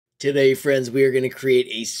Today, friends, we are going to create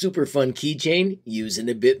a super fun keychain using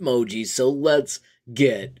a Bitmoji, so let's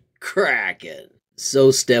get cracking.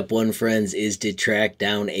 So step one, friends, is to track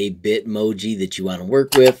down a Bitmoji that you want to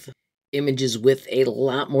work with. Images with a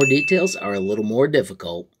lot more details are a little more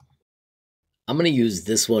difficult. I'm going to use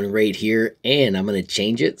this one right here, and I'm going to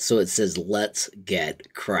change it so it says let's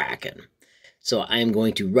get cracking. So I'm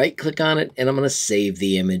going to right click on it, and I'm going to save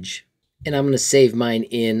the image. And I'm going to save mine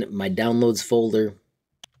in my downloads folder.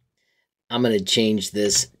 I'm going to change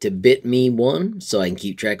this to bitme1 so I can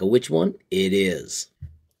keep track of which one it is.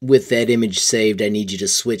 With that image saved, I need you to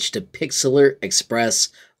switch to Pixlr Express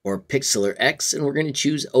or Pixlr X, and we're going to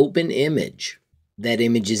choose Open Image. That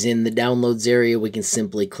image is in the downloads area. We can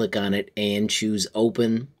simply click on it and choose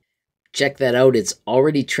Open. Check that out. It's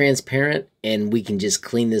already transparent, and we can just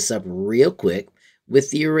clean this up real quick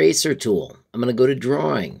with the eraser tool. I'm going to go to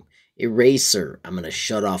Drawing, Eraser. I'm going to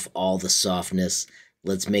shut off all the softness.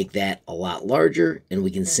 Let's make that a lot larger, and we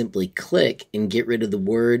can simply click and get rid of the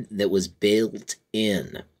word that was built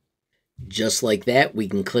in. Just like that, we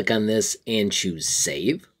can click on this and choose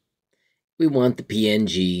Save. We want the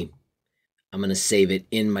PNG. I'm going to save it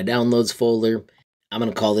in my Downloads folder. I'm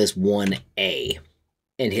going to call this 1A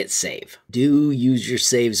and hit Save. Do use your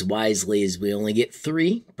saves wisely, as we only get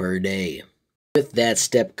 3 per day. With that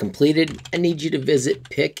step completed, I need you to visit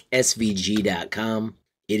PicSVG.com.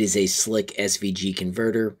 It is a slick SVG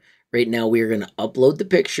converter. Right now we are going to upload the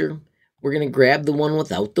picture. We're going to grab the one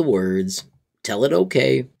without the words, tell it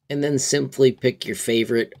OK, and then simply pick your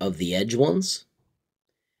favorite of the edge ones.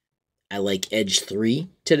 I like edge 3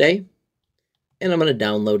 today, and I'm going to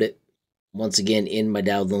download it. Once again, in my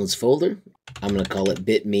downloads folder, I'm going to call it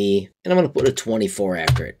bitme, and I'm going to put a 24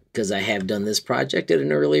 after it because I have done this project at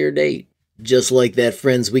an earlier date. Just like that,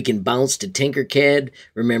 friends, we can bounce to Tinkercad.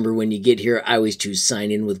 Remember, when you get here, I always choose sign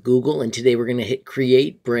in with Google, and today we're going to hit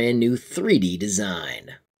create brand new 3D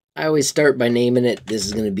design. I always start by naming it. This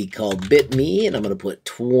is going to be called Bitme, and I'm going to put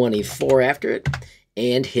 24 after it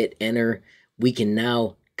and hit enter. We can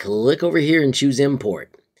now click over here and choose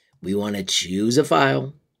import. We want to choose a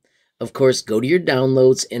file. Of course, go to your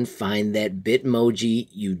downloads and find that Bitmoji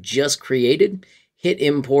you just created. Hit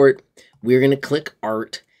import. We're going to click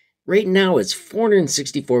art. Right now it's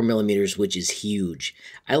 464 millimeters, which is huge.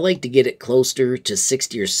 I like to get it closer to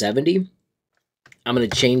 60 or 70. I'm going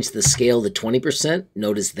to change the scale to 20%.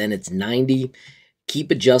 Notice then it's 90.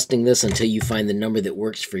 Keep adjusting this until you find the number that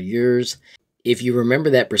works for yours. If you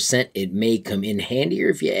remember that percent, it may come in handier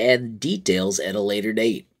if you add details at a later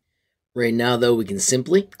date. Right now, though, we can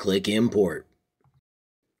simply click import.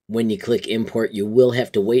 When you click import, you will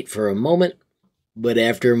have to wait for a moment. But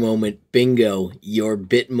after a moment, bingo, your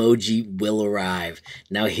Bitmoji will arrive.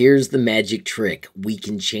 Now here's the magic trick. We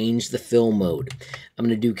can change the fill mode. I'm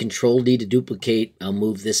going to do Control-D to duplicate. I'll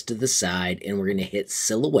move this to the side, and we're going to hit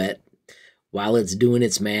Silhouette. While it's doing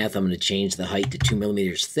its math, I'm going to change the height to 2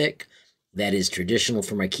 millimeters thick. That is traditional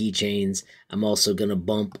for my keychains. I'm also going to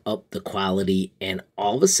bump up the quality, and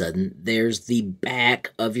all of a sudden, there's the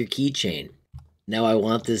back of your keychain. Now I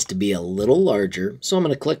want this to be a little larger, so I'm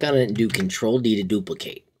going to click on it and do Control-D to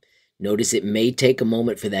duplicate. Notice it may take a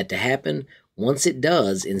moment for that to happen. Once it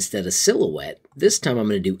does, instead of silhouette, this time I'm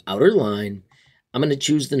going to do outer line. I'm going to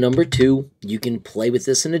choose the number 2. You can play with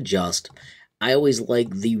this and adjust. I always like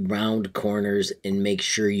the round corners, and make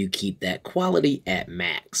sure you keep that quality at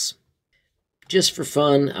max. Just for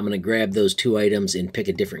fun, I'm going to grab those 2 items and pick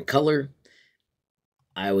a different color.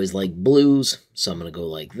 I always like blues, so I'm going to go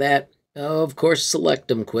like that. Of course, select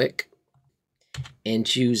them quick and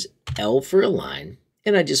choose L for align,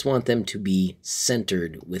 and I just want them to be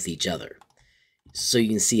centered with each other. So you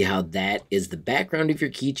can see how that is the background of your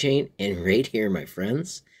keychain, and right here, my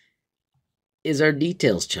friends, is our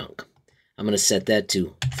details chunk. I'm going to set that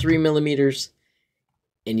to 3 millimeters,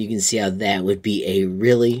 and you can see how that would be a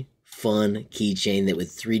really fun keychain that would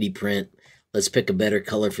 3D print. Let's pick a better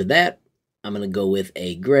color for that. I'm going to go with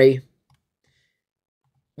a gray.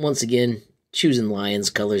 Once again, choosing Lions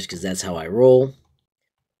colors because that's how I roll.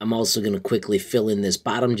 I'm also going to quickly fill in this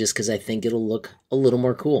bottom just because I think it'll look a little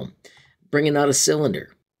more cool. Bringing out a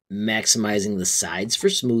cylinder, maximizing the sides for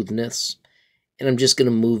smoothness, and I'm just going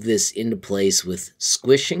to move this into place with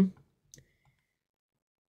squishing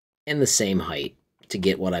and the same height to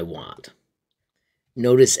get what I want.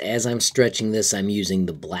 Notice as I'm stretching this, I'm using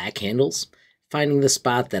the black handles, finding the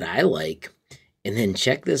spot that I like. And then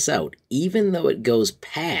check this out. Even though it goes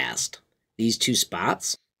past these 2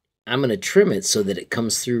 spots, I'm going to trim it so that it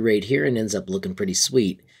comes through right here and ends up looking pretty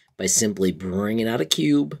sweet by simply bringing out a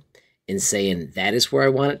cube and saying that is where I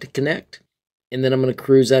want it to connect. And then I'm going to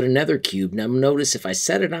cruise out another cube. Now notice if I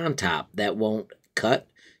set it on top, that won't cut.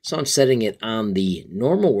 So I'm setting it on the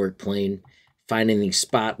normal work plane, finding the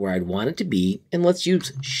spot where I'd want it to be, and let's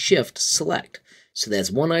use Shift Select. So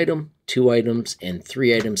that's 1 item, 2 items, and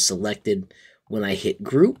 3 items selected. When I hit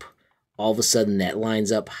Group, all of a sudden that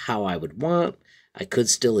lines up how I would want. I could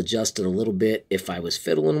still adjust it a little bit if I was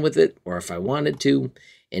fiddling with it or if I wanted to.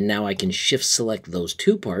 And now I can Shift Select those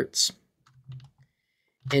 2 parts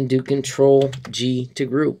and do Control G to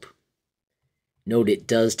group. Note it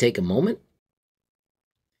does take a moment.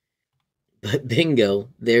 But bingo,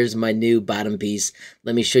 there's my new bottom piece.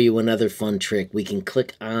 Let me show you another fun trick. We can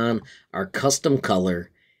click on our custom color,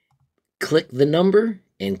 click the number,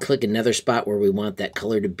 and click another spot where we want that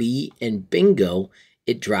color to be, and bingo,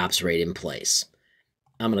 it drops right in place.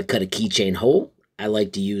 I'm going to cut a keychain hole. I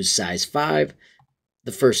like to use size 5.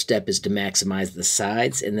 The first step is to maximize the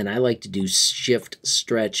sides, and then I like to do Shift,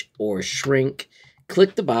 Stretch, or Shrink.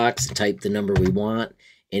 Click the box, type the number we want,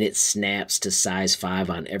 and it snaps to size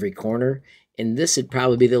 5 on every corner. And this would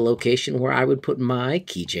probably be the location where I would put my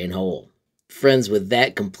keychain hole. Friends, with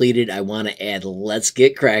that completed, I want to add Let's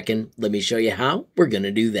Get Cracking. Let me show you how we're going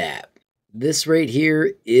to do that. This right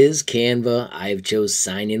here is Canva. I've chose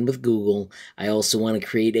Sign In with Google. I also want to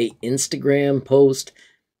create an Instagram post.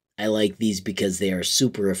 I like these because they are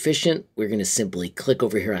super efficient. We're going to simply click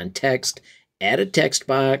over here on text, add a text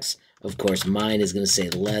box. Of course, mine is going to say,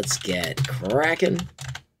 Let's Get Cracking.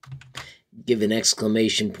 Give an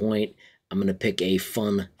exclamation point. I'm going to pick a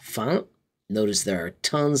fun font. Notice there are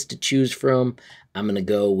tons to choose from. I'm going to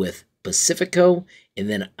go with Pacifico, and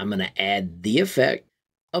then I'm going to add the effect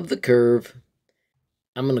of the curve.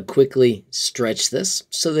 I'm going to quickly stretch this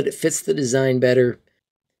so that it fits the design better.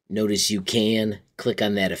 Notice you can click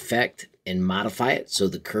on that effect and modify it so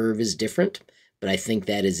the curve is different, but I think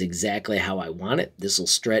that is exactly how I want it. This will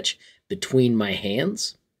stretch between my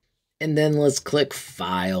hands. And then let's click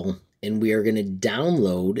File, and we are going to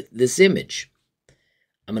download this image.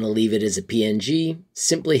 I'm going to leave it as a PNG,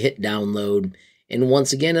 simply hit download, and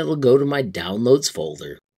once again it'll go to my downloads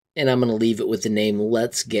folder. And I'm going to leave it with the name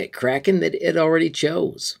Let's Get Cracking that it already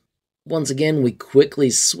chose. Once again, we quickly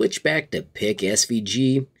switch back to Pick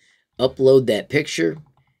SVG, upload that picture.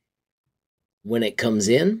 When it comes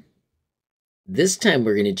in, this time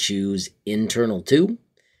we're going to choose Internal 2.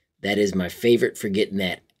 That is my favorite for getting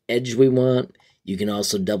that edge we want. You can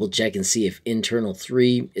also double check and see if Internal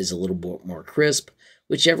 3 is a little bit more crisp.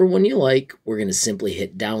 Whichever one you like, we're going to simply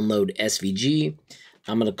hit Download SVG.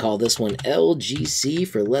 I'm going to call this one LGC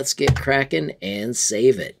for Let's Get Cracking and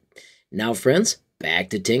save it. Now, friends, back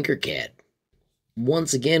to Tinkercad.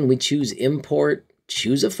 Once again, we choose Import,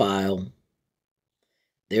 choose a file.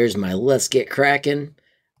 There's my Let's Get Cracking.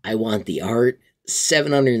 I want the art.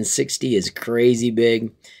 760 is crazy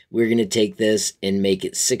big. We're going to take this and make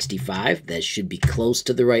it 65. That should be close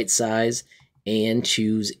to the right size. And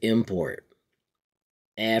choose Import.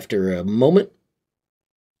 After a moment,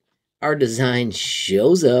 our design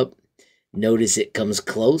shows up. Notice it comes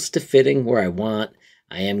close to fitting where I want.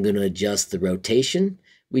 I am going to adjust the rotation.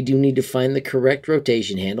 We do need to find the correct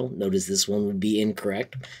rotation handle. Notice this one would be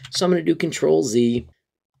incorrect. So I'm going to do Control Z.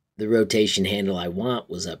 The rotation handle I want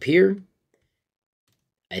was up here.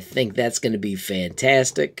 I think that's going to be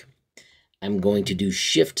fantastic. I'm going to do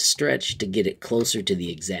Shift Stretch to get it closer to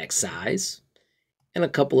the exact size. And a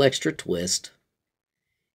couple extra twists.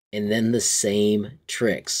 And then the same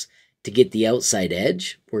tricks. To get the outside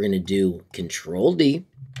edge, we're going to do Control D.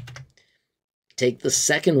 Take the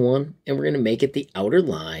second one, and we're going to make it the outer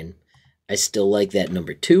line. I still like that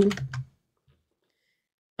number 2.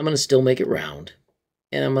 I'm going to still make it round.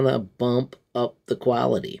 And I'm going to bump up the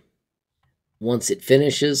quality. Once it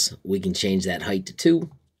finishes, we can change that height to 2.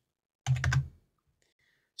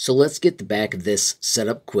 So let's get the back of this set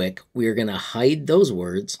up quick. We're going to hide those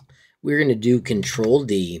words. We're going to do Control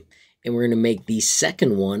D. And we're going to make the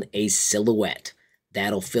second one a silhouette.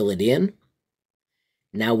 That'll fill it in.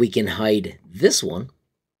 Now we can hide this one.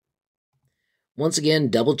 Once again,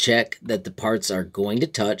 double check that the parts are going to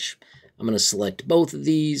touch. I'm going to select both of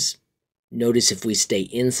these. Notice if we stay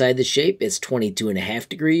inside the shape, it's 22.5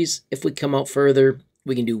 degrees. If we come out further,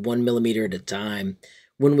 we can do 1 millimeter at a time.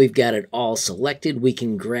 When we've got it all selected, we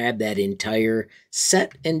can grab that entire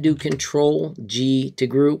set and do Control G to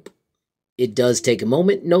group. It does take a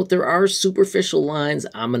moment. Note there are superficial lines.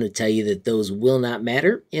 I'm going to tell you that those will not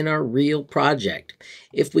matter in our real project.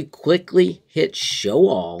 If we quickly hit Show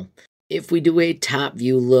All, if we do a top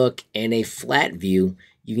view look and a flat view,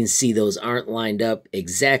 you can see those aren't lined up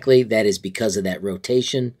exactly. That is because of that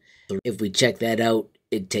rotation. If we check that out,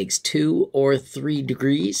 it takes 2 or 3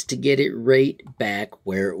 degrees to get it right back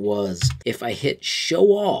where it was. If I hit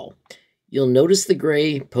Show All, You'll notice the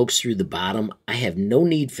gray pokes through the bottom. I have no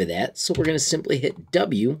need for that, so we're going to simply hit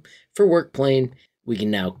W for work plane. We can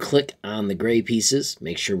now click on the gray pieces,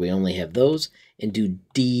 make sure we only have those, and do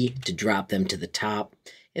D to drop them to the top.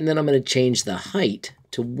 And then I'm going to change the height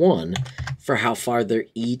to 1 for how far they're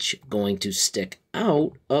each going to stick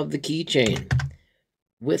out of the keychain.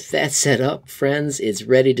 With that set up, friends, it's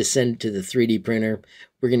ready to send it to the 3D printer.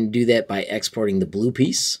 We're going to do that by exporting the blue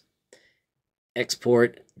piece.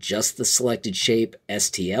 Export just the selected shape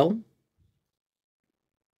STL.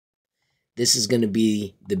 This is going to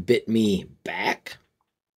be the BitMe back.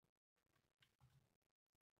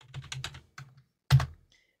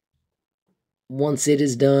 Once it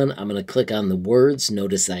is done, I'm going to click on the words.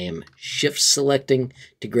 Notice I am shift selecting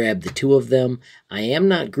to grab the 2 of them. I am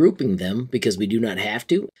not grouping them because we do not have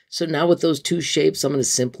to. So now with those 2 shapes, I'm going to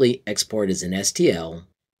simply export as an STL.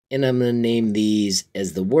 And I'm going to name these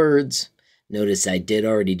as the words. Notice I did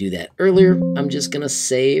already do that earlier. I'm just going to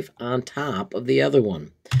save on top of the other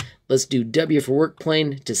one. Let's do W for work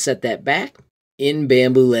plane to set that back. In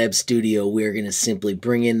Bamboo Lab Studio, we're going to simply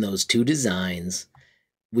bring in those 2 designs.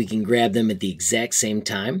 We can grab them at the exact same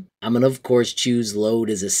time. I'm going to, of course, choose load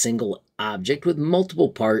as a single object with multiple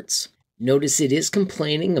parts. Notice it is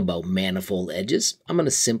complaining about manifold edges. I'm going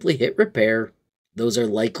to simply hit repair. Those are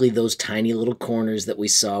likely those tiny little corners that we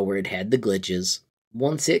saw where it had the glitches.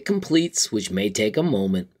 Once it completes, which may take a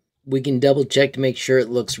moment, we can double check to make sure it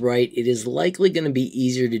looks right. It is likely going to be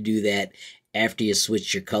easier to do that after you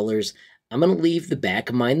switch your colors. I'm going to leave the back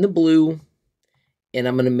of mine the blue. And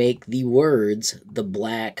I'm going to make the words the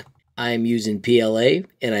black. I'm using PLA,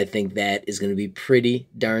 and I think that is going to be pretty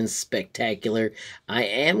darn spectacular. I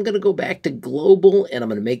am going to go back to global, and I'm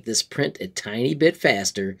going to make this print a tiny bit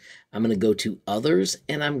faster. I'm going to go to others,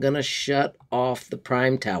 and I'm going to shut off the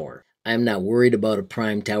prime tower. I'm not worried about a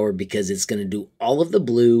prime tower because it's going to do all of the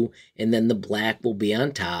blue, and then the black will be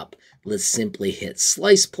on top. Let's simply hit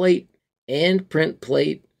slice plate and print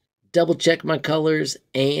plate. Double check my colors,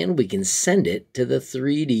 and we can send it to the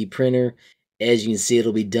 3D printer. As you can see,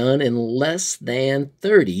 it'll be done in less than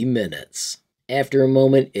 30 minutes. After a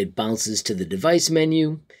moment, it bounces to the device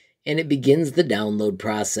menu, and it begins the download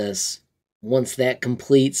process. Once that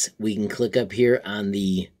completes, we can click up here on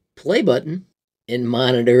the play button and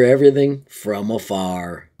monitor everything from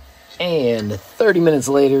afar. And 30 minutes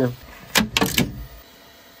later,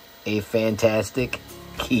 a fantastic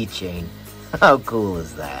keychain. How cool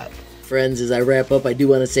is that? Friends, as I wrap up, I do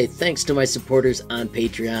want to say thanks to my supporters on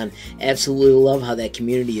Patreon. Absolutely love how that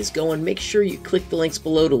community is going. Make sure you click the links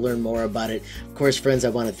below to learn more about it. Of course, friends, I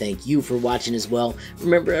want to thank you for watching as well.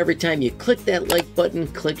 Remember, every time you click that like button,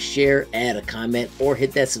 click share, add a comment, or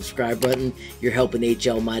hit that subscribe button, you're helping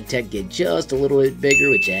HLModTech get just a little bit bigger,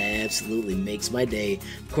 which absolutely makes my day.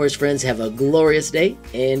 Of course, friends, have a glorious day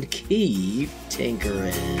and keep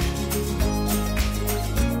tinkering.